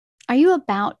Are you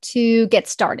about to get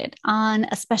started on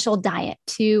a special diet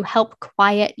to help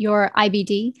quiet your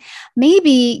IBD?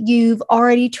 Maybe you've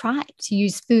already tried to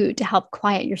use food to help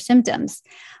quiet your symptoms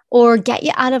or get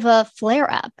you out of a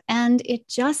flare up, and it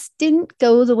just didn't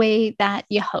go the way that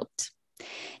you hoped.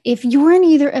 If you're in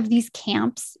either of these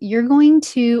camps, you're going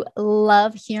to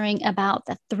love hearing about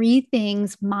the three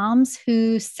things moms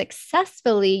who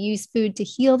successfully use food to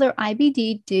heal their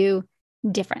IBD do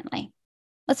differently.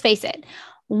 Let's face it,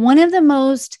 one of the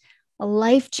most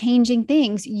life-changing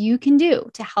things you can do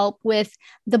to help with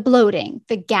the bloating,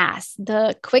 the gas,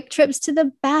 the quick trips to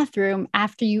the bathroom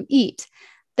after you eat,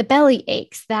 the belly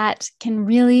aches that can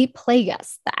really plague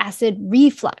us, the acid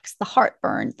reflux, the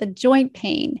heartburn, the joint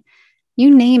pain,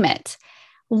 you name it.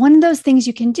 One of those things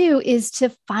you can do is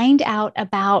to find out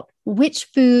about which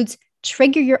foods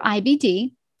trigger your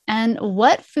IBD and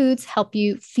what foods help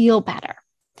you feel better.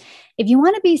 If you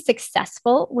want to be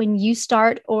successful when you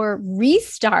start or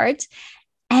restart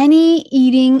any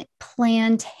eating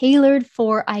plan tailored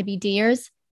for IBDers,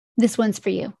 this one's for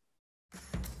you.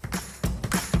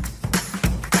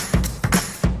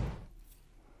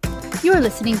 You're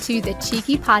listening to the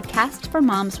Cheeky Podcast for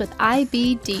Moms with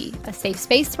IBD, a safe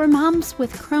space where moms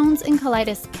with Crohn's and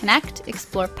colitis connect,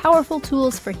 explore powerful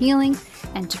tools for healing,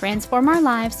 and transform our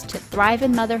lives to thrive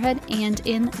in motherhood and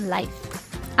in life.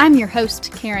 I'm your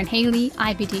host, Karen Haley,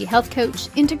 IBD health coach,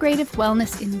 integrative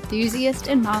wellness enthusiast,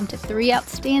 and mom to three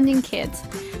outstanding kids.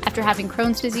 After having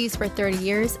Crohn's disease for 30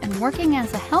 years and working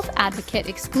as a health advocate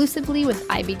exclusively with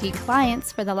IBD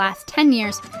clients for the last 10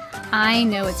 years, I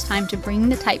know it's time to bring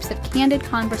the types of candid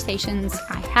conversations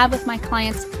I have with my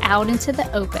clients out into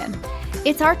the open.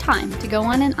 It's our time to go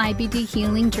on an IBD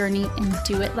healing journey and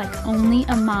do it like only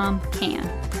a mom can.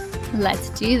 Let's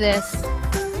do this.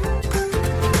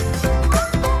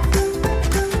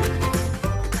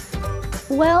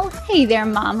 Well, hey there,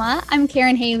 mama. I'm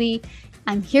Karen Haley.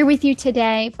 I'm here with you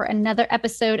today for another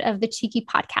episode of the Cheeky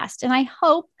Podcast. And I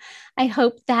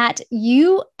hope that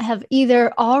you have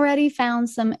either already found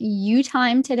some you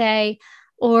time today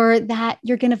or that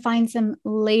you're going to find some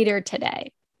later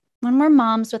today. When we're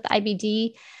moms with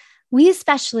IBD, we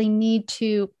especially need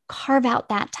to carve out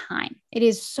that time. It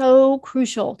is so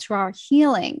crucial to our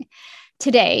healing.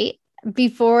 Today,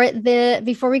 before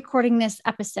recording this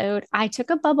episode, I took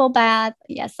a bubble bath.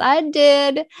 Yes, I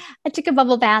did. I took a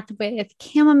bubble bath with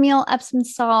chamomile, Epsom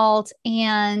salt,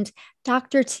 and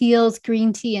Dr. Teal's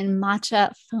green tea and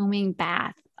matcha foaming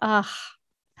bath. Ugh,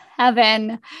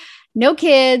 heaven. No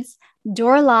kids,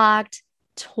 door locked,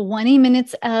 20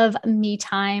 minutes of me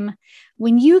time.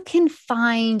 When you can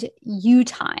find you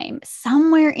time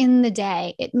somewhere in the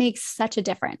day, it makes such a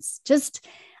difference.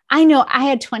 I know I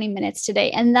had 20 minutes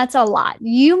today, and that's a lot.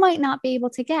 You might not be able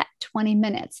to get 20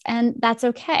 minutes, and that's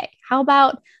okay. How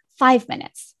about 5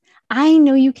 minutes? I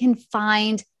know you can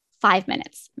find 5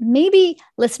 minutes. Maybe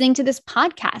listening to this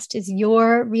podcast is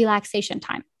your relaxation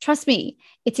time. Trust me,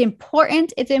 it's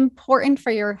important. It's important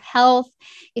for your health.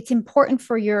 It's important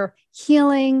for your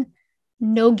healing.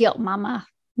 No guilt, mama.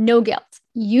 No guilt.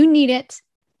 You need it.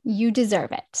 You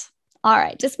deserve it. All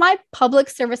right, just my public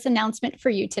service announcement for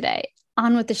you today.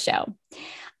 On with the show.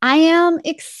 I am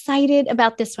excited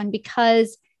about this one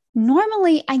because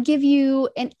normally I give you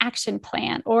an action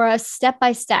plan or a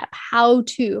step-by-step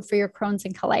how-to for your Crohn's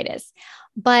and colitis.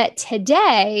 But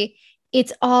today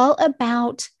it's all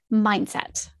about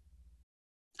mindset.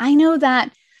 I know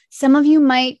that some of you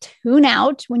might tune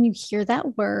out when you hear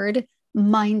that word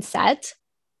mindset.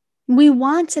 We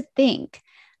want to think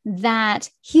that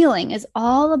healing is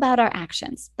all about our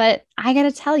actions, but I got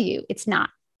to tell you, it's not.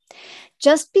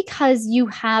 Just because you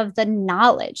have the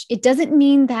knowledge, it doesn't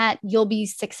mean that you'll be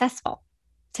successful.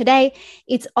 Today,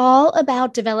 it's all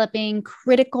about developing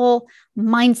critical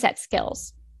mindset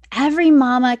skills. Every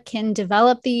mama can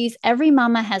develop these. Every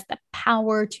mama has the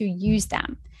power to use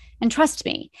them. And trust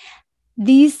me,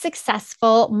 these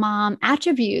successful mom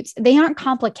attributes, they aren't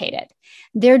complicated.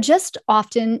 They're just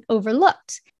often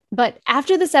overlooked. But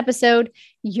after this episode,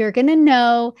 you're going to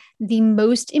know the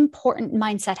most important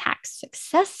mindset hacks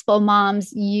successful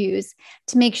moms use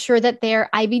to make sure that their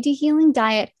IBD healing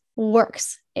diet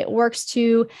works. It works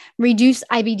to reduce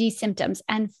IBD symptoms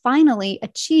and finally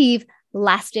achieve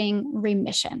lasting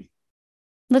remission.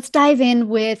 Let's dive in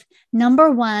with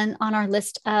number one on our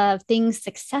list of things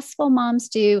successful moms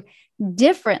do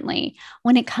differently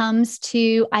when it comes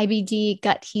to IBD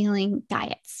gut healing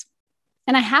diets.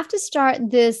 And I have to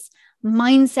start this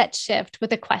mindset shift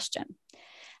with a question.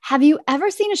 Have you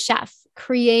ever seen a chef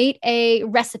create a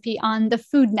recipe on the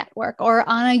Food Network or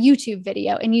on a YouTube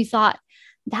video and you thought,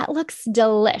 that looks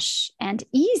delish and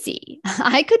easy.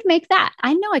 I could make that.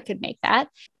 I know I could make that.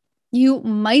 You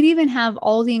might even have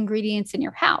all the ingredients in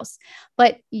your house,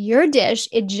 but your dish,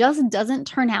 it just doesn't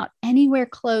turn out anywhere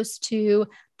close to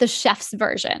the chef's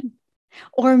version.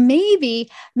 Or maybe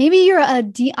you're a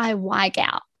DIY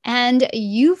gal and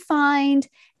you find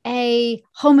a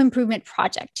home improvement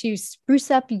project to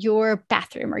spruce up your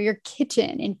bathroom or your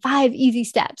kitchen in 5 easy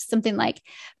steps. Something like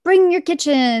bring your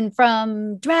kitchen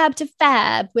from drab to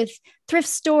fab with thrift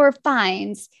store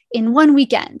finds in one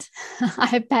weekend.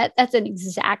 I bet that's an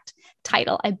exact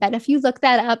title. I bet if you look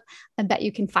that up, I bet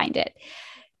you can find it.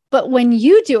 But when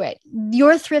you do it,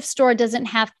 your thrift store doesn't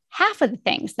have half of the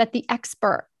things that the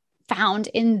expert found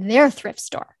in their thrift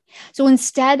store. So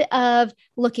instead of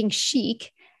looking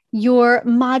chic, your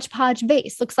Mod Podge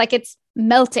vase looks like it's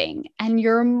melting, and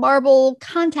your marble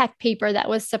contact paper that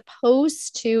was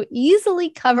supposed to easily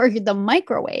cover the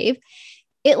microwave,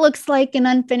 it looks like an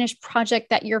unfinished project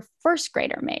that your first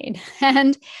grader made.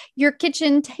 And your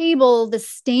kitchen table, the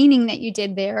staining that you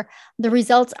did there, the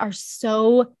results are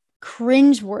so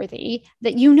cringeworthy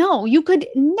that you could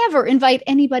never invite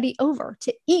anybody over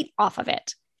to eat off of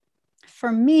it.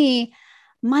 For me,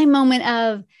 my moment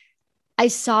of I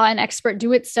saw an expert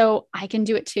do it, so I can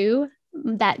do it too,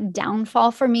 that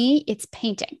downfall for me, it's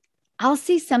painting. I'll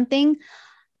see something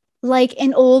like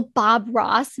an old Bob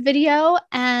Ross video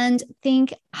and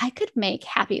think I could make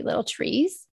happy little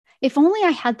trees if only I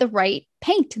had the right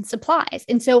paint and supplies.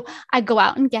 And so I go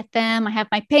out and get them. I have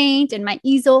my paint and my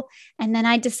easel, and then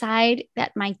I decide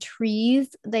that my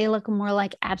trees, they look more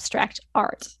like abstract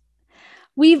art.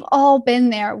 We've all been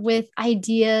there with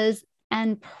ideas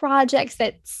and projects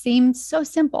that seem so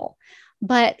simple,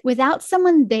 but without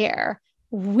someone there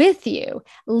with you,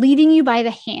 leading you by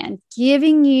the hand,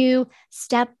 giving you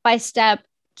step-by-step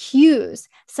cues,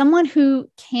 someone who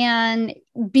can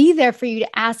be there for you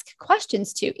to ask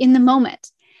questions to in the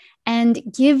moment and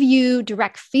give you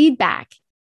direct feedback,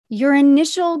 your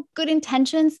initial good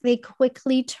intentions, they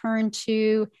quickly turn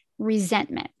to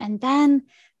resentment and then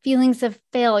feelings of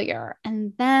failure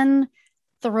and then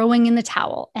throwing in the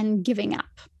towel and giving up.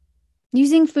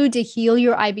 Using food to heal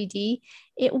your IBD,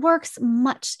 it works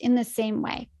much in the same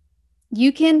way.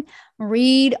 You can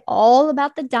read all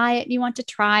about the diet you want to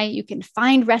try. You can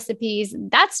find recipes.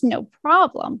 That's no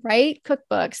problem, right?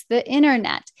 Cookbooks, the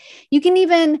internet. You can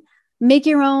even make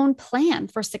your own plan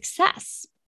for success.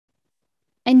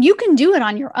 And you can do it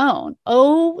on your own.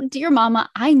 Oh, dear mama,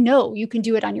 I know you can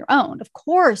do it on your own. Of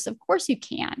course you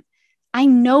can. I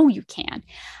know you can.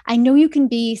 I know you can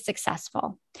be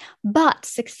successful. But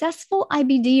successful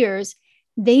IBDers,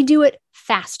 they do it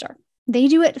faster. They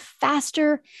do it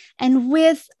faster and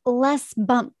with less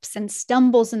bumps and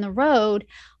stumbles in the road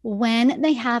when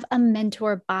they have a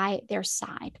mentor by their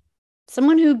side.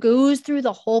 Someone who goes through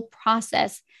the whole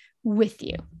process with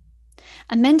you.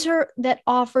 A mentor that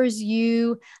offers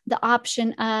you the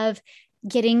option of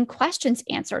getting questions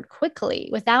answered quickly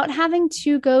without having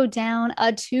to go down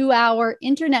a 2-hour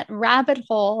internet rabbit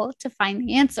hole to find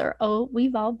the answer. Oh,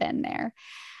 we've all been there.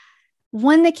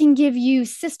 One that can give you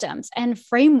systems and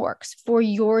frameworks for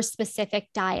your specific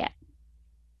diet,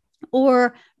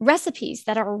 or recipes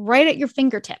that are right at your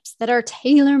fingertips that are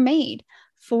tailor-made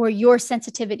for your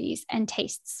sensitivities and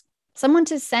tastes. Someone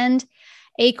to send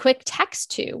a quick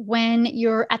text to when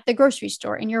you're at the grocery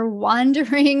store and you're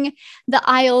wandering the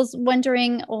aisles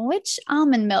wondering, which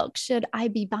almond milk should I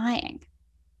be buying?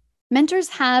 Mentors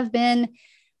have been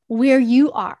where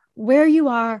you are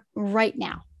right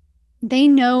now. They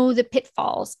know the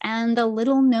pitfalls and the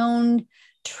little known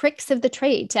tricks of the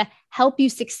trade to help you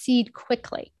succeed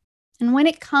quickly. And when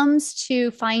it comes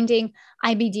to finding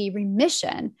IBD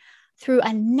remission through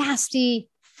a nasty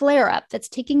flare-up that's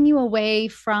taking you away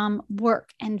from work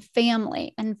and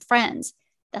family and friends,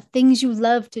 the things you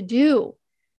love to do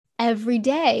every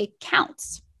day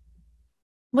counts.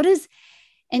 What does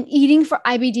an eating for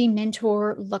IBD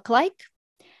mentor look like?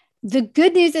 The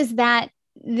good news is that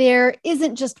there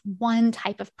isn't just one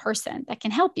type of person that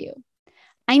can help you.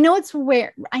 I know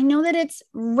that it's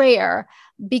rare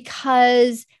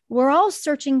because we're all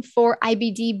searching for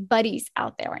IBD buddies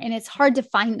out there, and it's hard to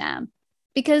find them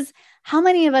because how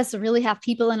many of us really have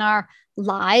people in our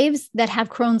lives that have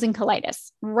Crohn's and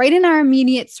colitis right in our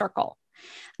immediate circle?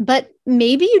 But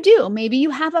maybe you do. Maybe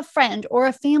you have a friend or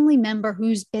a family member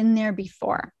who's been there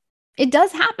before. It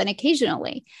does happen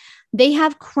occasionally. They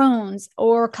have Crohn's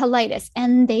or colitis,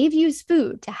 and they've used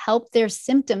food to help their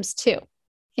symptoms too.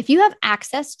 If you have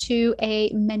access to a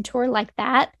mentor like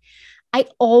that, I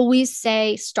always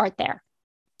say start there.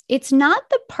 It's not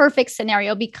the perfect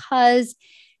scenario because,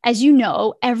 as you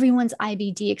know, everyone's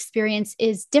IBD experience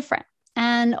is different,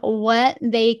 and what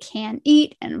they can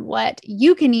eat and what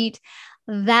you can eat,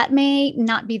 that may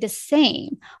not be the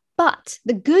same. But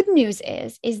the good news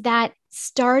is that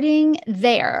starting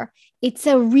there, it's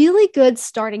a really good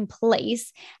starting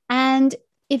place. And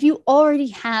if you already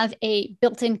have a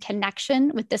built-in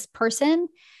connection with this person,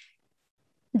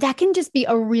 that can just be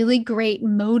a really great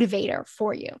motivator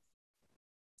for you.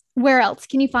 Where else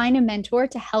can you find a mentor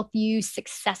to help you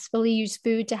successfully use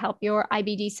food to help your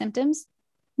IBD symptoms?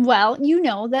 Well, you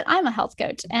know that I'm a health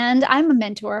coach and I'm a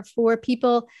mentor for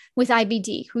people with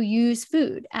IBD who use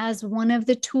food as one of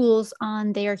the tools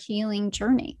on their healing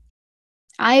journey.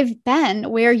 I've been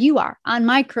where you are on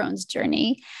my Crohn's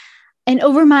journey. And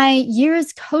over my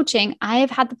years coaching, I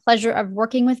have had the pleasure of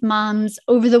working with moms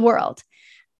over the world.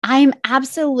 I'm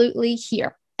absolutely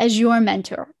here as your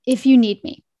mentor if you need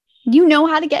me. You know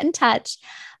how to get in touch,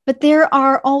 but there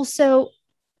are also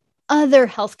other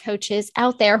health coaches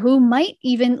out there who might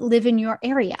even live in your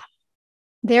area.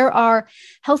 There are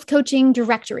health coaching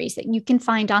directories that you can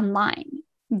find online.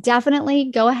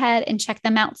 Definitely go ahead and check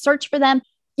them out. Search for them.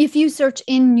 If you search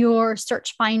in your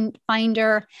search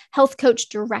finder health coach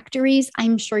directories,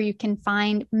 I'm sure you can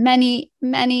find many,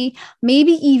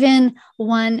 maybe even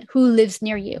one who lives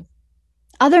near you.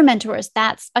 Other mentors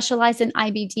that specialize in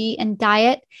IBD and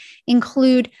diet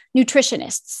include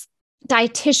nutritionists,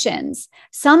 dietitians.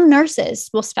 Some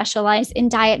nurses will specialize in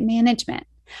diet management.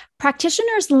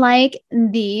 Practitioners like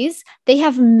these, they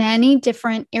have many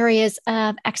different areas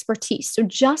of expertise. So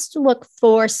just look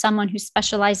for someone who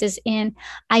specializes in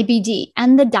IBD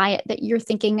and the diet that you're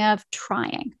thinking of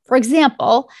trying. For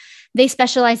example, they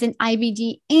specialize in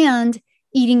IBD and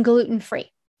eating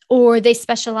gluten-free, or they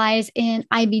specialize in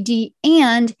IBD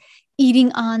and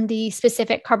eating on the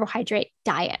specific carbohydrate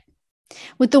diet.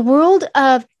 With the world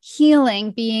of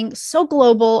healing being so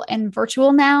global and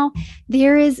virtual now,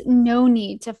 there is no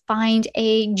need to find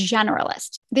a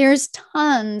generalist. There's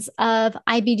tons of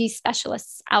IBD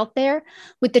specialists out there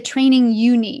with the training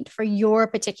you need for your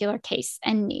particular case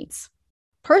and needs.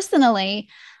 Personally,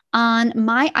 on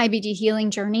my IBD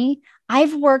healing journey,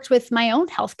 I've worked with my own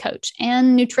health coach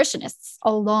and nutritionists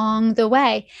along the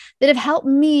way that have helped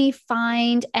me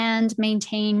find and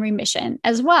maintain remission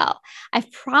as well.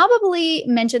 I've probably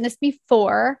mentioned this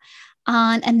before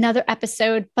on another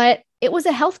episode, but it was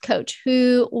a health coach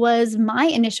who was my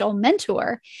initial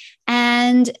mentor.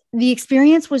 And the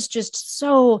experience was just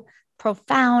so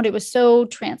profound. It was so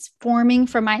transforming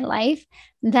for my life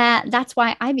that's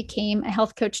why I became a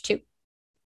health coach too.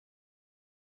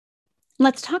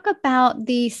 Let's talk about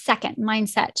the second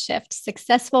mindset shift.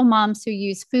 Successful moms who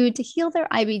use food to heal their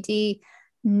IBD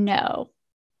know.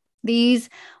 These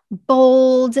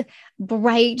bold,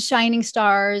 bright, shining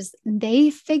stars, they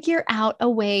figure out a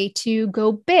way to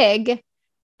go big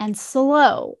and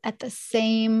slow at the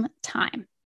same time.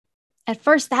 At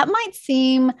first, that might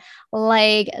seem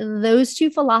like those two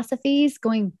philosophies,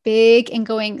 going big and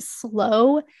going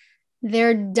slow,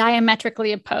 they're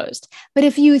diametrically opposed. But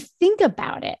if you think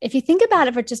about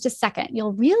it for just a second,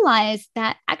 you'll realize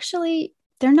that actually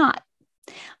they're not.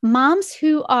 Moms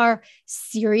who are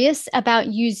serious about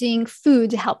using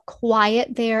food to help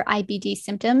quiet their IBD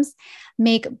symptoms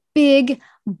make big,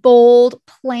 bold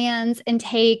plans and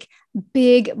take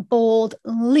big, bold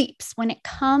leaps when it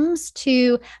comes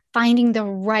to finding the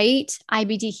right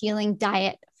IBD healing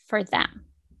diet for them.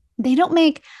 They don't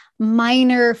make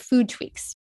minor food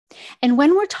tweaks. And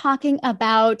when we're talking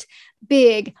about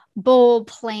big, bold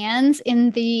plans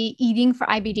in the eating for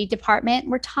IBD department,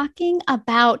 we're talking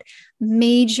about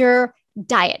major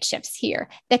diet shifts here.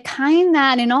 The kind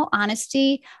that, in all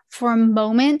honesty, for a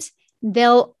moment,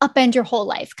 they'll upend your whole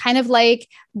life, kind of like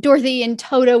Dorothy and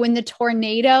Toto in the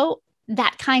tornado,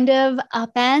 that kind of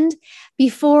upend,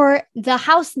 before the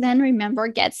house then, remember,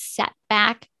 gets set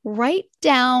back right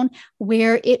down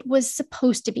where it was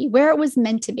supposed to be, where it was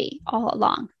meant to be all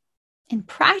along. In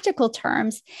practical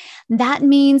terms, that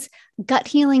means gut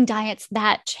healing diets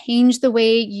that change the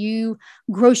way you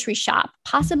grocery shop,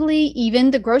 possibly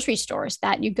even the grocery stores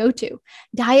that you go to.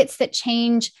 Diets that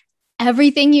change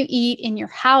everything you eat in your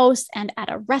house and at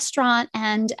a restaurant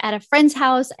and at a friend's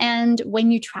house and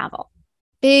when you travel.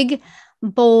 Big,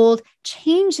 bold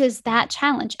changes that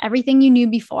challenge everything you knew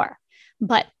before.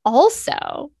 But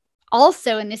also,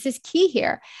 and this is key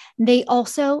here, they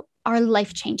also are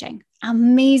life-changing.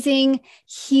 Amazing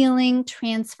healing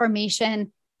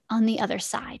transformation on the other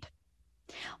side.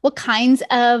 What kinds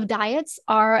of diets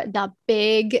are the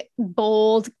big,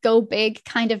 bold, go big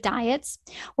kind of diets?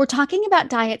 We're talking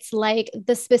about diets like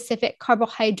the specific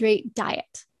carbohydrate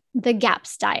diet, the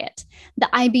GAPS diet, the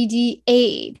IBD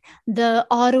aid, the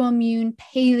autoimmune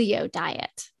paleo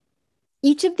diet.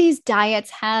 Each of these diets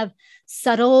have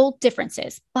subtle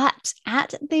differences, but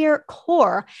at their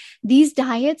core, these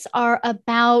diets are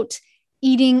about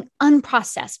eating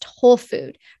unprocessed whole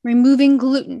food, removing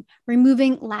gluten,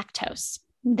 removing lactose.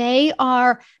 They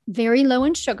are very low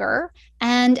in sugar,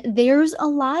 and there's a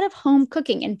lot of home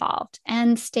cooking involved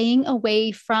and staying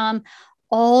away from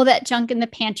all that junk in the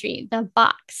pantry, the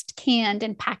boxed, canned,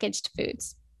 and packaged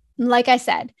foods. Like I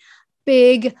said,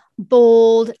 big,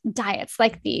 bold diets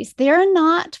like these, they're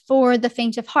not for the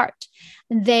faint of heart.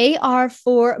 They are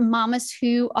for mamas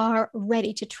who are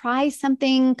ready to try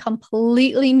something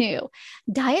completely new.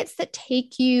 Diets that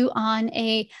take you on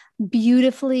a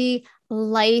beautifully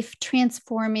life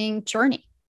transforming journey.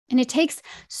 And it takes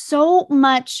so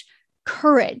much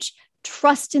courage,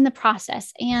 trust in the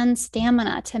process, and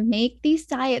stamina to make these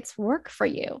diets work for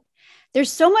you.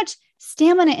 There's so much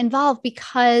stamina involved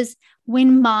because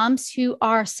when moms who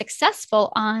are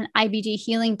successful on IBD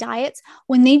healing diets,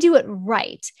 when they do it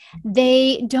right,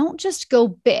 they don't just go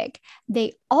big,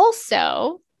 they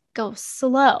also go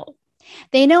slow.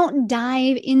 They don't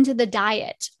dive into the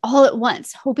diet all at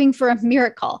once, hoping for a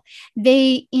miracle.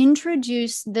 They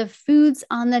introduce the foods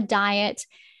on the diet,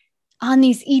 on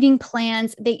these eating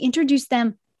plans, they introduce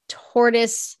them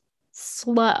tortoise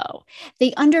slow.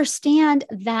 They understand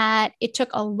that it took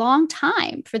a long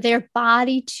time for their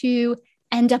body to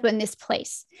end up in this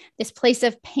place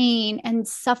of pain and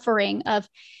suffering, of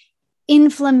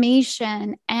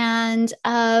inflammation and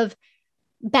of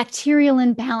bacterial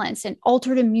imbalance and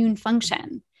altered immune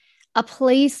function, a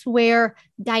place where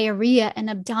diarrhea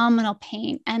and abdominal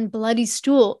pain and bloody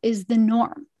stool is the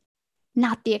norm,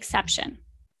 not the exception,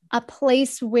 a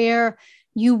place where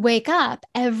you wake up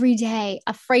every day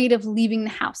afraid of leaving the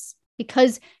house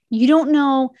because you don't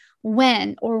know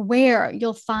when or where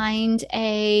you'll find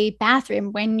a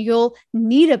bathroom, when you'll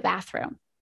need a bathroom.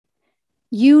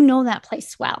 You know that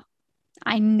place well.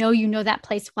 I know you know that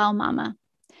place well, mama.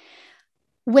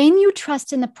 When you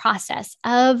trust in the process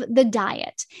of the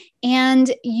diet and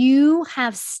you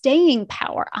have staying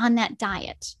power on that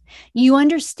diet, you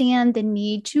understand the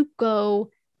need to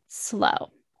go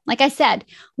slow. Like I said,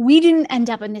 we didn't end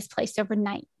up in this place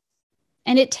overnight.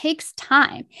 And it takes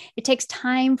time. It takes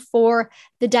time for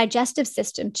the digestive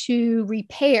system to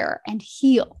repair and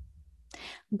heal.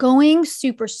 Going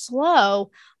super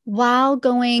slow while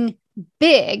going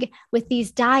big with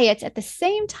these diets at the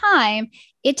same time,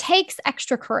 it takes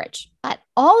extra courage, but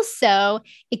also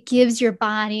it gives your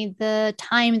body the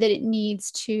time that it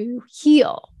needs to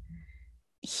heal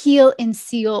and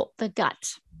seal the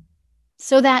gut.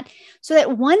 So that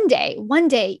one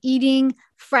day eating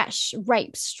fresh,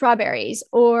 ripe strawberries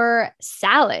or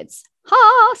salads,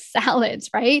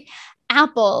 right?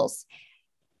 Apples,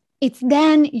 it's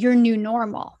then your new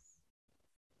normal.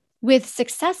 With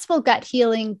successful gut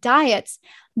healing diets,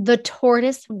 the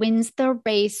tortoise wins the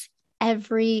race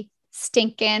every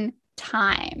stinking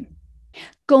time.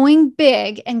 Going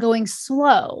big and going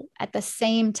slow at the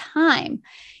same time,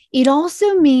 it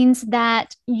also means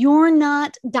that you're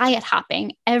not diet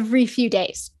hopping every few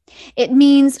days. It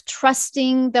means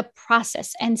trusting the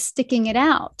process and sticking it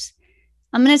out.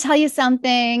 I'm going to tell you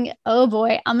something. Oh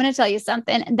boy, I'm going to tell you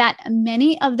something that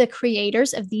many of the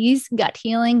creators of these gut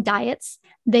healing diets,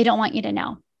 they don't want you to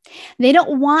know. They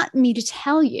don't want me to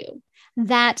tell you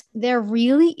that there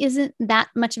really isn't that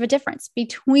much of a difference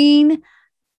between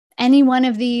any one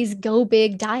of these go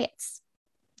big diets.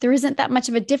 There isn't that much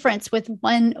of a difference with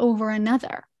one over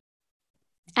another.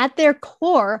 At their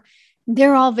core,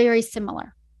 they're all very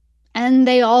similar, and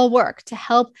they all work to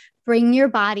help bring your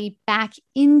body back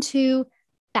into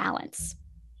balance.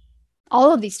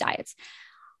 All of these diets,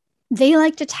 they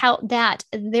like to tout that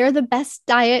they're the best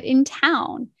diet in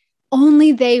town.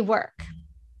 Only they work.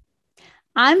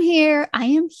 I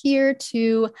am here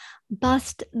to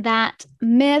bust that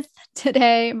myth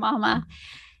today, mama.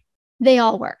 They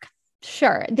all work.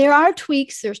 Sure, there are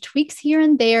tweaks. There's tweaks here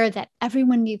and there that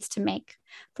everyone needs to make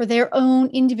for their own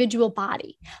individual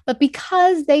body. But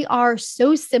because they are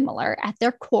so similar at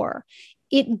their core,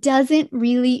 it doesn't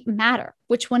really matter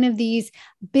which one of these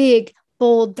big,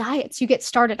 bold diets you get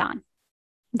started on.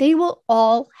 They will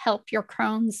all help your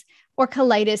Crohn's or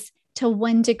colitis to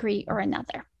one degree or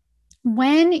another.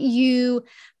 When you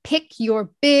pick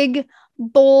your big,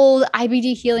 bold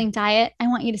IBD healing diet, I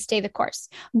want you to stay the course.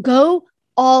 Go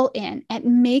all in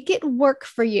and make it work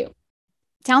for you.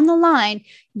 Down the line,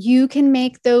 you can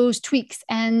make those tweaks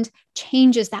and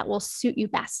changes that will suit you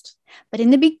best. But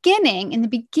in the beginning,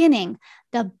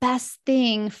 the best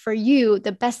thing for you,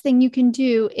 the best thing you can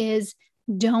do is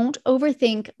don't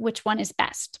overthink which one is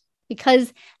best,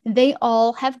 because they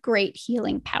all have great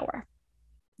healing power.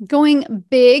 Going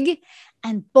big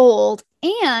and bold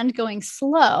and going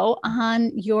slow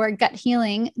on your gut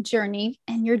healing journey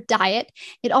and your diet,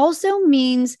 it also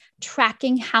means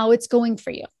tracking how it's going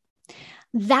for you.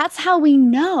 That's how we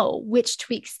know which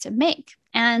tweaks to make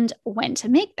and when to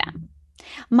make them.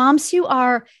 Moms who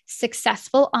are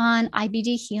successful on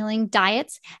IBD healing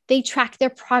diets, they track their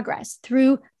progress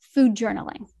through food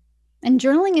journaling. And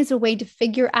journaling is a way to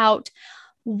figure out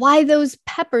why those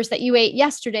peppers that you ate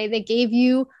yesterday, they gave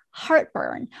you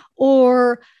heartburn,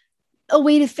 or a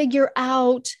way to figure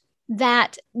out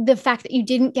that the fact that you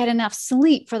didn't get enough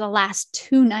sleep for the last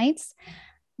 2 nights,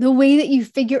 the way that you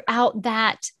figure out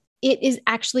that it is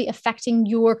actually affecting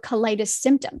your colitis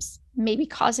symptoms, maybe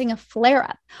causing a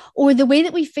flare-up, or the way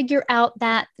that we figure out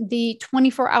that the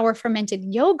 24-hour fermented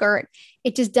yogurt,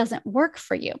 it just doesn't work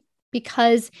for you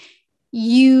because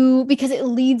it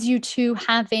leads you to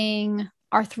having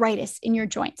arthritis in your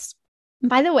joints. And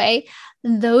by the way,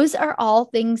 those are all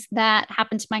things that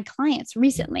happened to my clients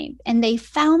recently, and they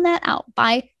found that out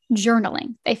by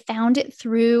journaling. They found it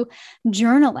through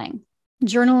journaling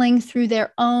through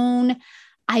their own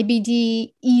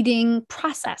IBD eating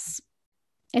process.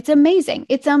 It's amazing.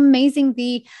 It's amazing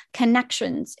the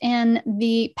connections and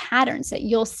the patterns that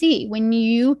you'll see when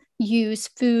you use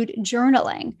food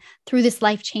journaling through this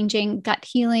life-changing gut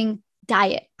healing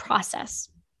diet process.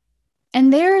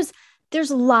 And there's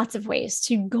lots of ways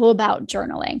to go about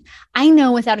journaling. I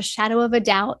know without a shadow of a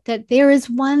doubt that there is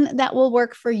one that will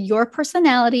work for your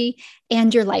personality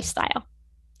and your lifestyle.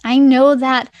 I know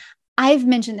that I've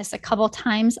mentioned this a couple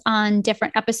times on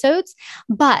different episodes,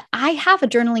 but I have a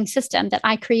journaling system that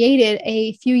I created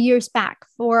a few years back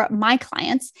for my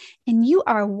clients, and you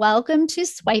are welcome to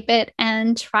swipe it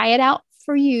and try it out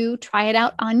for you. Try it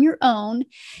out on your own.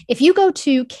 If you go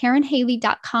to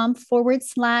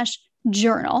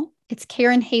KarenHaley.com/journal, it's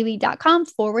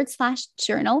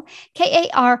KarenHaley.com/journal,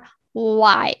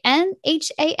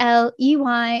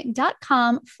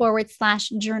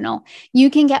 KarenHaley.com/journal. You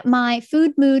can get my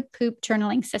food, mood, poop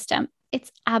journaling system.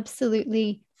 It's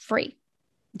absolutely free.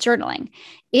 Journaling.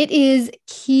 It is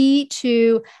key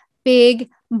to big,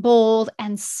 bold,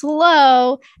 and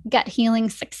slow gut healing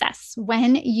success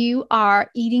when you are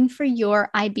eating for your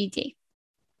IBD.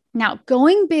 Now,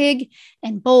 going big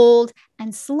and bold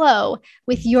and slow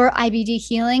with your IBD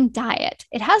healing diet,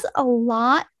 it has a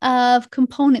lot of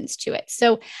components to it.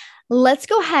 So let's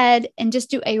go ahead and just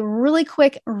do a really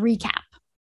quick recap.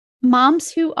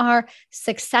 Moms who are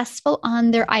successful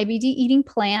on their IBD eating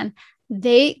plan,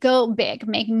 they go big.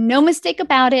 Make no mistake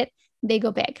about it. They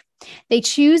go big. They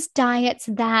choose diets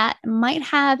that might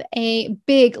have a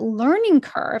big learning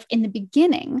curve in the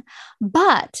beginning,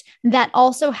 but that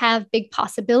also have big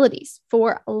possibilities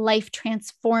for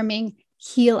life-transforming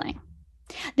healing.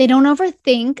 They don't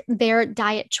overthink their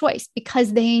diet choice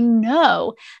because they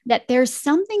know that there's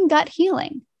something gut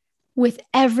healing with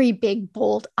every big,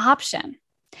 bold option.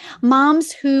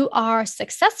 Moms who are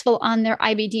successful on their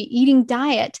IBD eating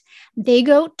diet, they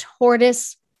go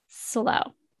tortoise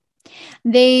slow.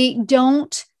 They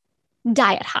don't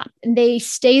diet hop. They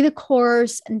stay the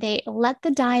course and they let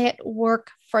the diet work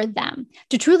for them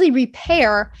to truly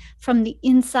repair from the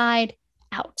inside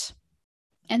out.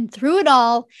 And through it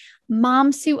all,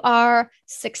 moms who are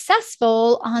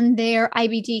successful on their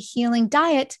IBD healing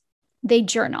diet, they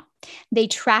journal. They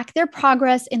track their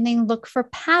progress and they look for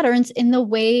patterns in the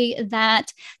way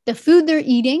that the food they're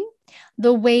eating,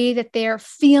 the way that they're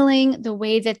feeling, the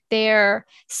way that they're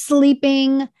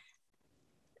sleeping,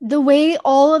 the way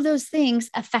all of those things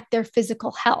affect their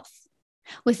physical health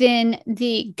within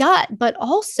the gut, but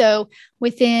also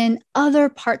within other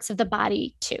parts of the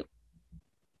body too.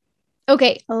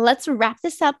 Okay, let's wrap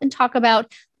this up and talk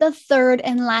about the third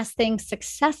and last thing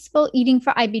successful eating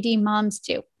for IBD moms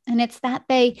do. And it's that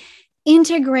they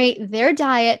integrate their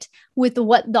diet with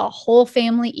what the whole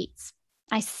family eats.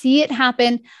 I see it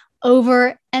happen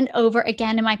over and over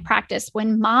again in my practice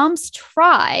when moms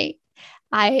try.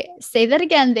 I say that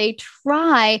again, they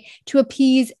try to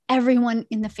appease everyone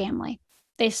in the family.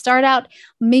 They start out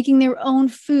making their own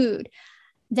food.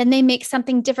 Then they make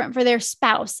something different for their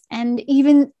spouse. And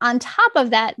even on top of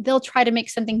that, they'll try to make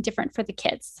something different for the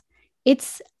kids.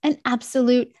 It's an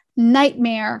absolute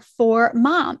nightmare for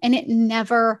mom, and it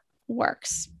never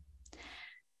works.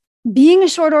 Being a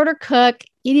short order cook,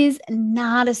 it is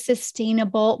not a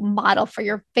sustainable model for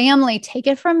your family. Take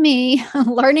it from me,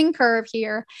 learning curve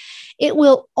here. It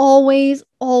will always,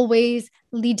 always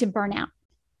lead to burnout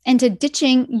and to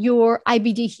ditching your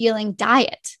IBD healing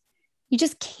diet. You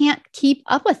just can't keep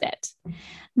up with it.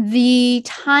 The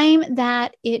time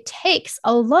that it takes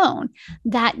alone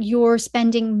that you're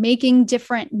spending making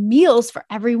different meals for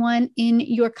everyone in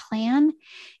your clan,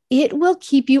 it will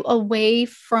keep you away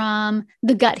from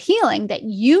the gut healing that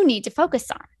you need to focus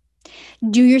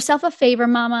on. Do yourself a favor,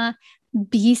 mama.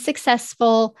 Be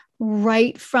successful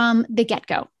right from the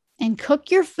get-go and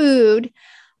cook your food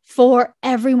for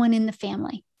everyone in the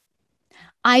family.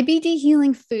 IBD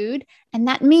healing food, and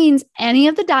that means any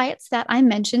of the diets that I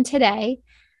mentioned today,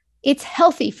 it's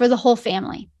healthy for the whole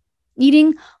family.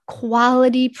 Eating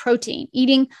quality protein,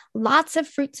 eating lots of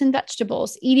fruits and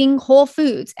vegetables, eating whole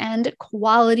foods and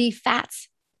quality fats.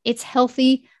 It's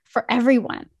healthy for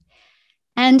everyone.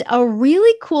 And a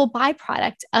really cool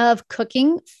byproduct of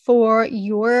cooking for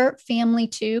your family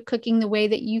too, cooking the way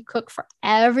that you cook for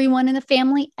everyone in the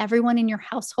family, everyone in your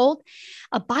household,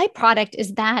 a byproduct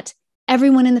is that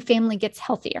everyone in the family gets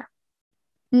healthier.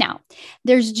 Now,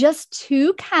 there's just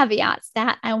two caveats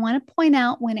that I want to point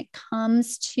out when it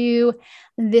comes to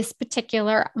this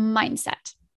particular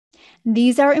mindset.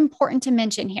 These are important to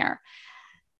mention here.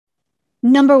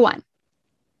 Number one,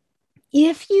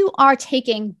 if you are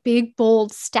taking big,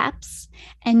 bold steps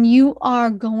and you are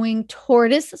going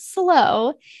tortoise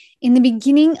slow in the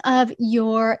beginning of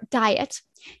your diet,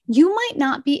 you might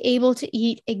not be able to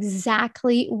eat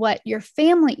exactly what your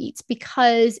family eats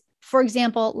because, for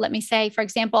example,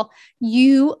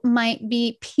 you might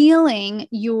be peeling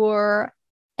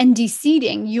and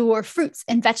de-seeding your fruits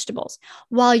and vegetables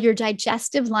while your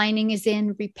digestive lining is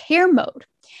in repair mode.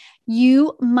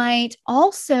 You might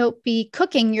also be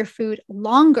cooking your food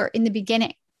longer in the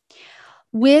beginning.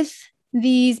 With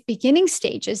these beginning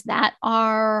stages that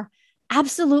are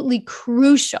absolutely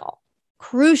crucial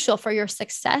for your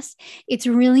success, it's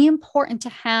really important to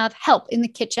have help in the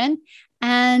kitchen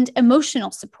and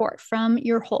emotional support from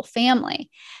your whole family.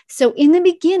 So in the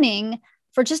beginning,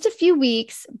 for just a few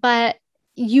weeks, but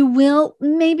you will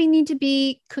maybe need to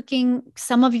be cooking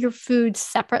some of your food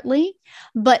separately.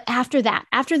 But after that,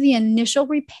 after the initial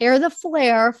repair the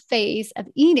flare phase of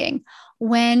eating,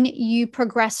 when you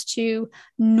progress to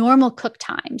normal cook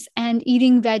times and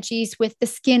eating veggies with the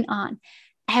skin on,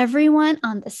 everyone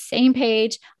on the same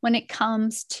page when it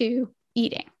comes to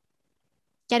eating.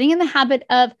 Getting in the habit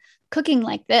of cooking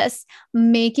like this,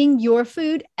 making your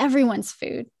food everyone's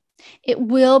food. It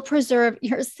will preserve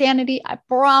your sanity, I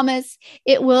promise.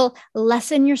 It will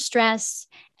lessen your stress.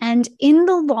 And in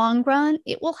the long run,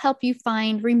 it will help you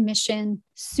find remission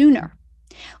sooner.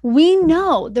 We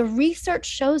know the research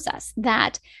shows us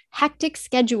that hectic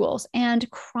schedules and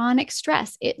chronic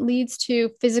stress, it leads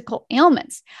to physical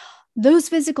ailments. Those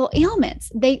physical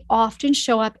ailments, they often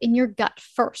show up in your gut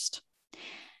first.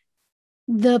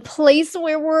 The place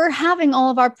where we're having all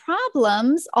of our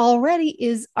problems already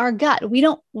is our gut. We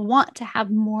don't want to have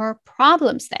more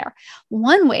problems there.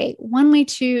 One way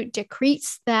to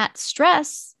decrease that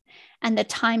stress and the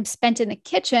time spent in the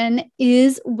kitchen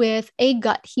is with a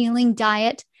gut healing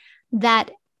diet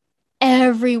that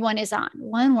everyone is on,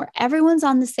 one where everyone's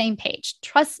on the same page.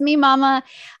 Trust me, mama,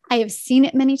 I have seen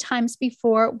it many times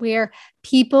before where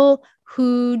people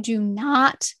who do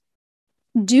not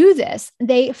do this,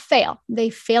 they fail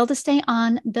to stay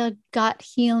on the gut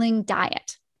healing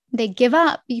diet. They give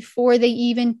up before they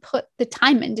even put the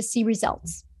time in to see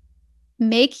results.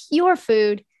 Make your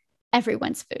food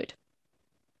everyone's food.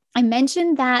 I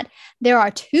mentioned that there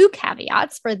are two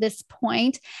caveats for this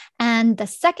point. And the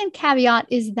second caveat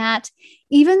is that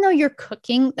even though you're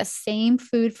cooking the same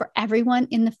food for everyone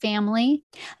in the family,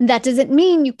 that doesn't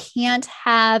mean you can't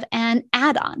have an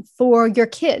add-on for your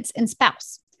kids and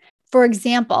spouse. For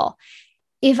example,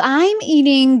 if I'm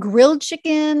eating grilled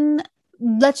chicken,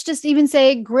 let's just even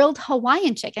say grilled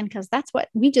Hawaiian chicken, because that's what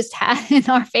we just had in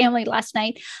our family last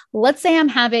night. Let's say I'm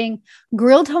having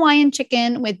grilled Hawaiian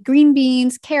chicken with green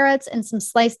beans, carrots, and some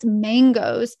sliced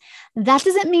mangoes. That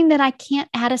doesn't mean that I can't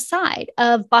add a side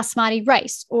of basmati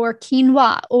rice or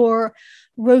quinoa or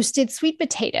roasted sweet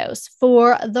potatoes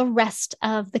for the rest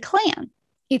of the clan.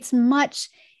 It's much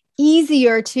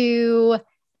easier to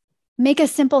make a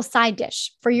simple side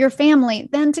dish for your family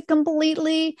than to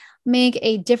completely make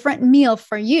a different meal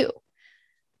for you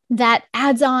that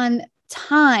adds on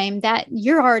time that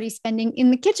you're already spending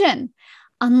in the kitchen.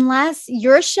 Unless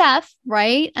you're a chef,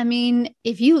 right? I mean,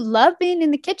 if you love being in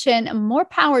the kitchen, more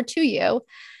power to you.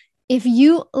 If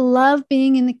you love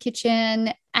being in the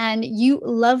kitchen and you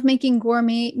love making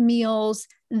gourmet meals,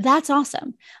 that's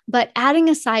awesome. But adding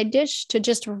a side dish to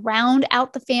just round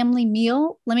out the family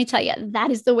meal, let me tell you, that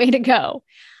is the way to go.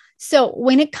 So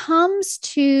when it comes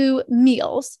to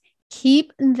meals,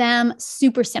 keep them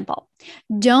super simple.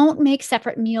 Don't make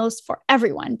separate meals for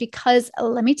everyone because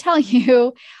let me tell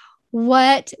you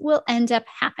what will end up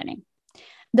happening.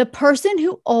 The person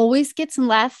who always gets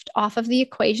left off of the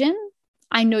equation,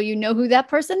 I know you know who that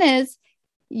person is.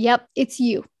 Yep, it's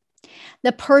you.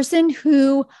 The person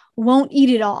who won't eat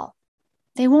it all.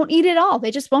 They won't eat it all.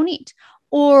 They just won't eat.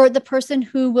 Or the person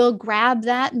who will grab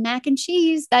that mac and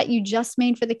cheese that you just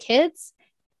made for the kids.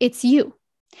 It's you.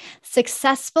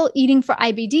 Successful eating for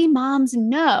IBD moms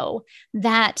know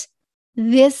that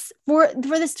for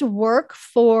this to work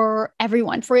for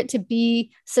everyone, for it to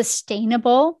be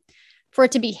sustainable, for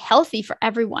it to be healthy for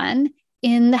everyone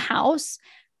in the house,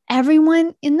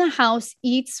 everyone in the house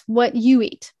eats what you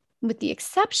eat, with the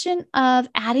exception of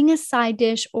adding a side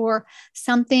dish or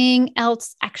something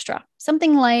else extra,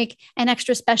 something like an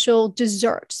extra special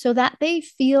dessert, so that they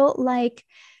feel like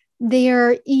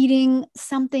they're eating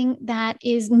something that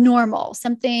is normal,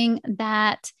 something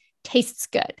that tastes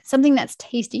good, something that's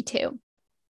tasty too.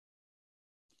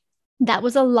 That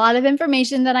was a lot of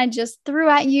information that I just threw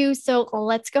at you. So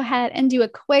let's go ahead and do a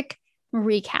quick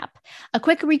recap. A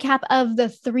quick recap of the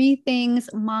 3 things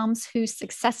moms who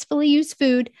successfully use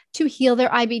food to heal their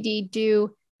IBD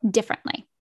do differently.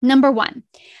 Number 1,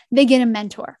 they get a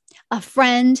mentor, a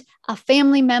friend, a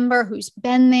family member who's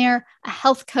been there, a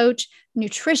health coach,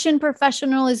 nutrition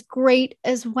professional is great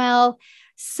as well.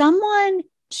 Someone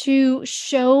to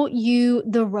show you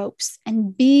the ropes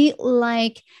and be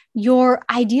like your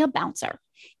idea bouncer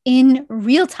in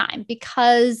real time,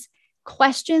 because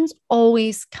questions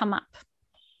always come up.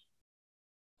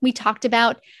 We talked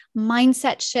about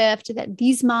mindset shift that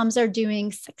these moms are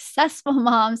doing, successful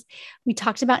moms. We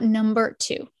talked about number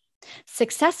 2.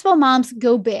 Successful moms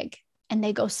go big and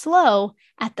they go slow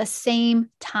at the same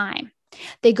time.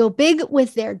 They go big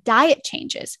with their diet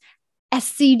changes,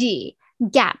 SCD,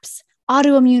 GAPS,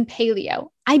 autoimmune paleo,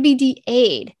 IBD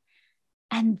aid.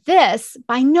 And this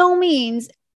by no means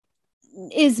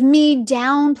is me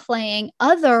downplaying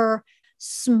other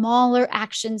smaller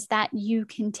actions that you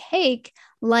can take,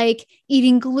 like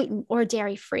eating gluten or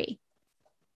dairy free.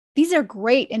 These are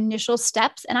great initial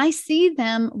steps, and I see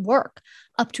them work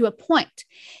up to a point.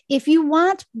 If you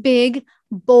want big,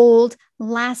 bold,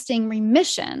 lasting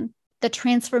remission, the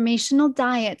transformational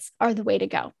diets are the way to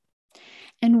go.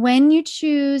 And when you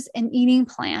choose an eating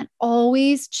plan,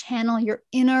 always channel your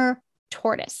inner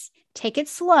tortoise. Take it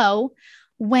slow.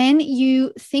 When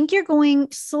you think you're going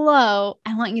slow,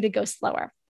 I want you to go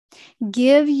slower.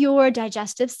 Give your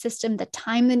digestive system the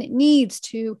time that it needs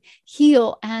to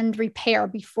heal and repair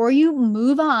before you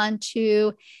move on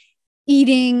to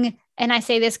eating, and I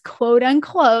say this quote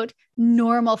unquote,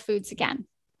 normal foods again.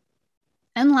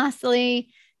 And lastly,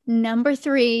 number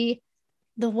 3,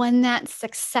 the one that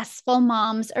successful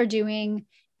moms are doing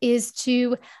is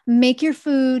to make your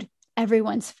food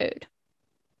everyone's food.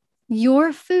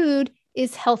 Your food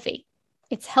is healthy.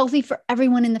 It's healthy for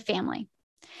everyone in the family.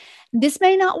 This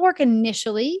may not work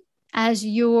initially as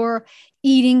you're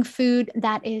eating food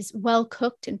that is well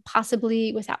cooked and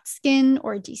possibly without skin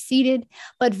or de-seeded,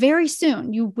 but very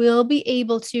soon you will be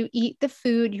able to eat the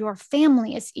food your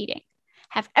family is eating.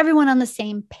 Have everyone on the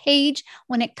same page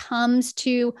when it comes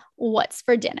to what's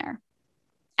for dinner.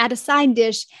 Add a side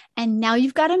dish, and now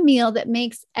you've got a meal that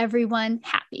makes everyone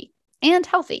happy and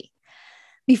healthy.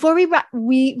 Before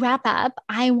we wrap up,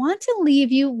 I want to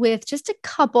leave you with just a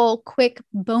couple quick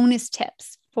bonus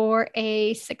tips for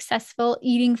a successful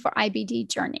eating for IBD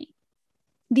journey.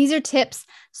 These are tips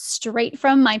straight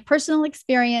from my personal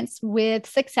experience with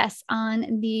success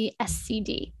on the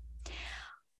SCD.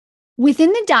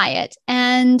 Within the diet,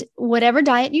 and whatever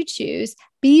diet you choose,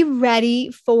 be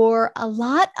ready for a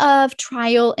lot of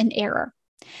trial and error.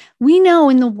 We know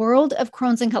in the world of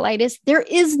Crohn's and colitis, there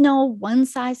is no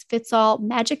one-size-fits-all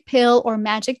magic pill or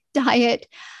magic diet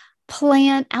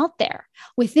plan out there.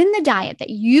 Within the diet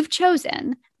that you've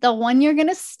chosen, the one you're going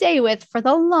to stay with for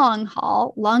the long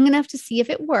haul, long enough to see if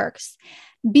it works,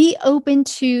 be open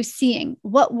to seeing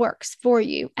what works for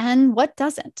you and what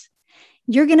doesn't.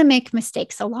 You're going to make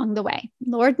mistakes along the way.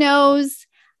 Lord knows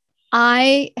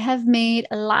I have made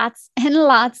lots and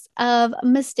lots of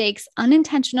mistakes,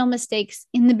 unintentional mistakes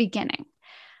in the beginning.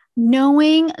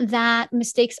 Knowing that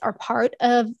mistakes are part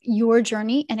of your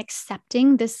journey and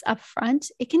accepting this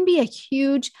upfront, it can be a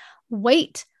huge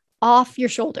weight off your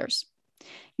shoulders.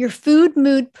 Your food,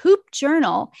 mood, poop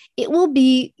journal, it will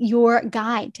be your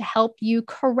guide to help you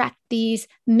correct these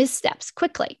missteps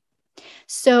quickly.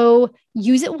 So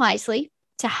use it wisely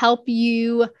to help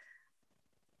you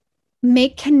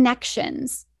make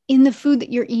connections in the food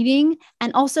that you're eating,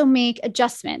 and also make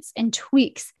adjustments and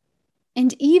tweaks,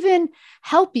 and even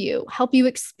help you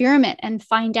experiment and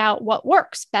find out what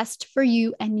works best for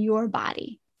you and your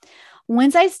body.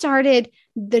 Once I started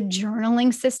the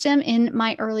journaling system in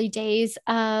my early days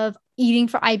of eating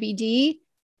for IBD,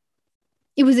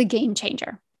 it was a game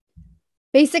changer.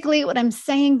 Basically, what I'm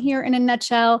saying here in a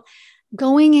nutshell,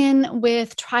 going in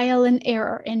with trial and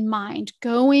error in mind,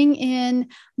 going in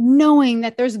knowing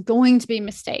that there's going to be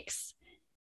mistakes,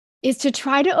 is to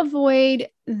try to avoid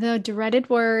the dreaded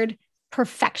word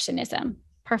perfectionism.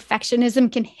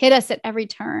 Perfectionism can hit us at every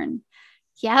turn.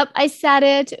 Yep, I said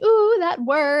it. Ooh, that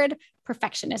word,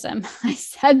 perfectionism. I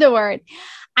said the word.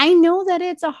 I know that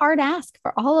it's a hard ask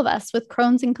for all of us with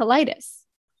Crohn's and colitis.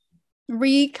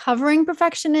 Recovering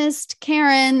perfectionist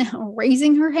Karen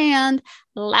raising her hand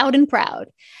loud and proud.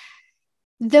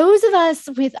 Those of us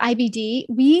with IBD,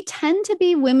 we tend to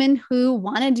be women who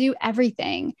want to do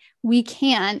everything we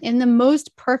can in the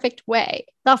most perfect way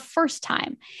the first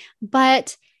time.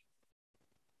 But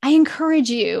I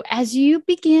encourage you, as you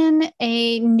begin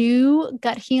a new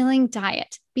gut healing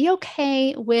diet, be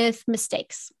okay with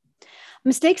mistakes.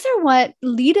 Mistakes are what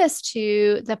lead us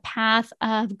to the path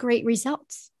of great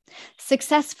results.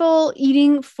 Successful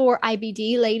eating for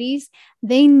IBD ladies,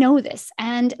 they know this,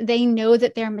 and they know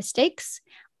that their mistakes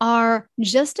are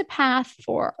just a path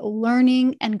for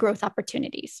learning and growth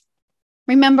opportunities.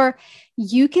 Remember,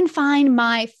 you can find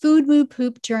my Food Moo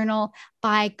Poop journal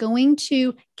by going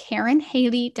to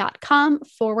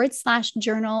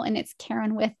KarenHaley.com/journal, and it's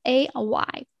Karen with a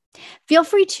Y. Feel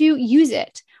free to use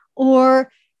it,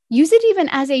 or use it even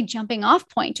as a jumping off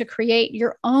point to create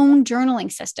your own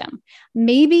journaling system.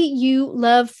 Maybe you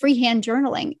love freehand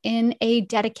journaling in a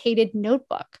dedicated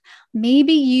notebook.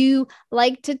 Maybe you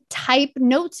like to type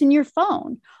notes in your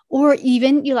phone, or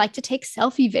even you like to take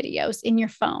selfie videos in your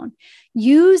phone.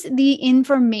 Use the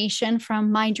information from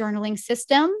my journaling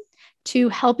system to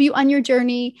help you on your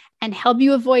journey and help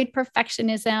you avoid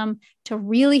perfectionism, to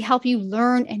really help you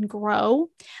learn and grow.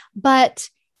 But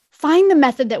find the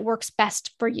method that works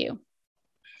best for you.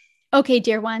 Okay,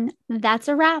 dear one, that's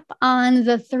a wrap on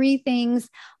the 3 things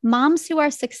moms who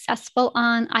are successful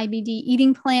on IBD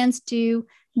eating plans do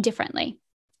differently.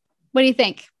 What do you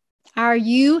think? Are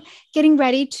you getting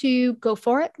ready to go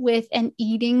for it with an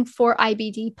eating for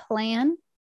IBD plan?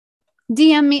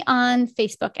 DM me on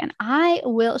Facebook and I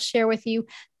will share with you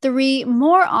 3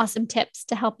 more awesome tips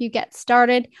to help you get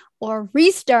started or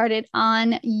restarted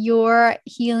on your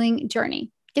healing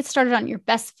journey. Get started on your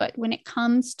best foot when it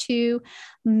comes to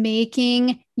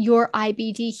making your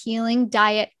IBD healing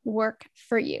diet work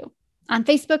for you. On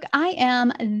Facebook, I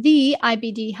am the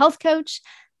IBD Health Coach,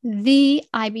 the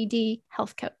IBD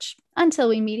Health Coach. Until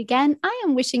we meet again, I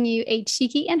am wishing you a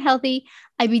cheeky and healthy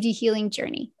IBD healing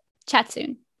journey. Chat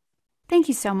soon. Thank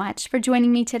you so much for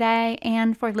joining me today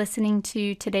and for listening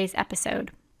to today's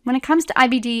episode. When it comes to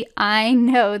IBD, I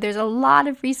know there's a lot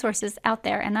of resources out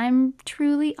there, and I'm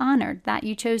truly honored that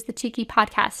you chose the Cheeky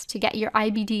Podcast to get your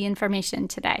IBD information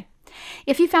today.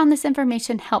 If you found this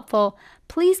information helpful,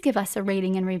 please give us a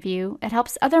rating and review. It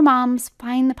helps other moms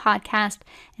find the podcast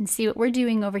and see what we're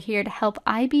doing over here to help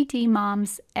IBD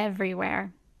moms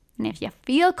everywhere. And if you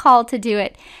feel called to do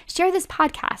it, share this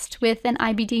podcast with an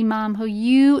IBD mom who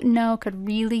you know could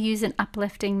really use an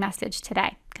uplifting message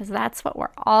today, because that's what we're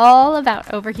all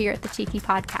about over here at the Cheeky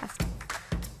Podcast.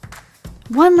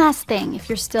 One last thing, if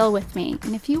you're still with me,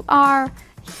 and if you are,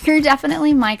 you're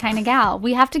definitely my kind of gal.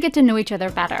 We have to get to know each other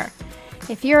better.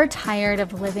 If you're tired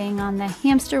of living on the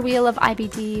hamster wheel of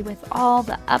IBD with all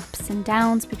the ups and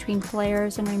downs between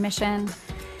flares and remission,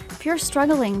 if you're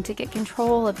struggling to get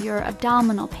control of your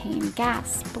abdominal pain,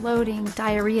 gas, bloating,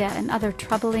 diarrhea, and other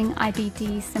troubling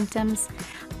IBD symptoms,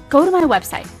 go to my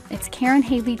website. It's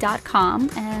KarenHaley.com,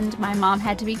 and my mom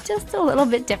had to be just a little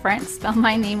bit different, spell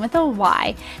my name with a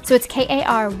Y. So it's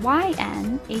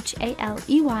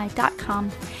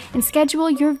KarenHaley.com, and schedule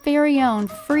your very own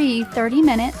free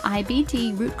 30-minute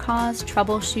IBD root cause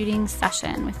troubleshooting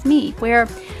session with me, where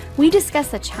we discuss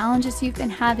the challenges you've been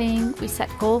having, we set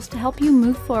goals to help you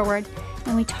move forward,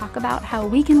 and we talk about how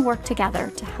we can work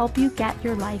together to help you get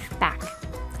your life back.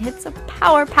 It's a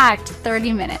power-packed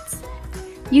 30 minutes.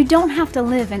 You don't have to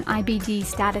live in IBD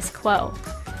status quo.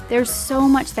 There's so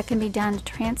much that can be done to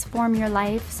transform your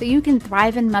life so you can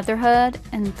thrive in motherhood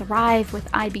and thrive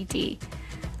with IBD.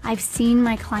 I've seen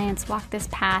my clients walk this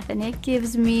path, and it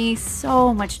gives me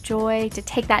so much joy to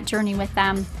take that journey with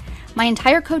them. My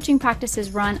entire coaching practice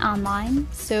is run online,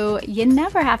 so you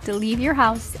never have to leave your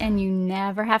house and you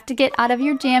never have to get out of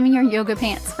your jammy or yoga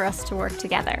pants for us to work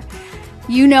together.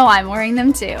 You know I'm wearing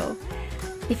them too.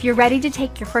 If you're ready to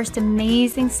take your first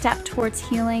amazing step towards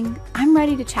healing, I'm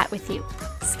ready to chat with you.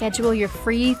 Schedule your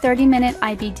free 30-minute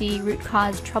IBD root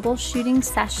cause troubleshooting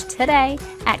sesh today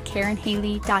at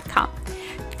KarenHaley.com.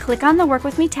 Click on the Work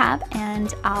With Me tab,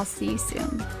 and I'll see you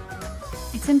soon.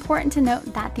 It's important to note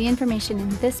that the information in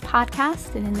this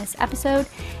podcast and in this episode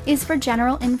is for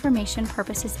general information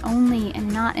purposes only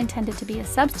and not intended to be a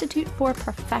substitute for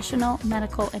professional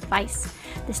medical advice.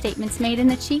 The statements made in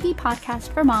the Cheeky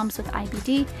podcast for moms with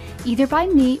IBD, either by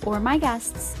me or my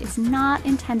guests, is not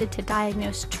intended to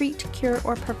diagnose, treat, cure,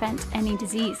 or prevent any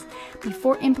disease.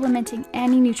 Before implementing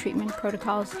any new treatment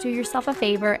protocols, do yourself a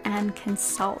favor and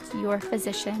consult your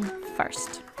physician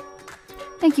first.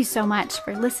 Thank you so much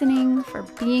for listening, for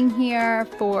being here,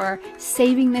 for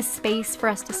saving this space for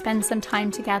us to spend some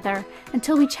time together.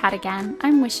 Until we chat again,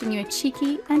 I'm wishing you a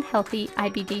cheeky and healthy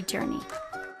IBD journey.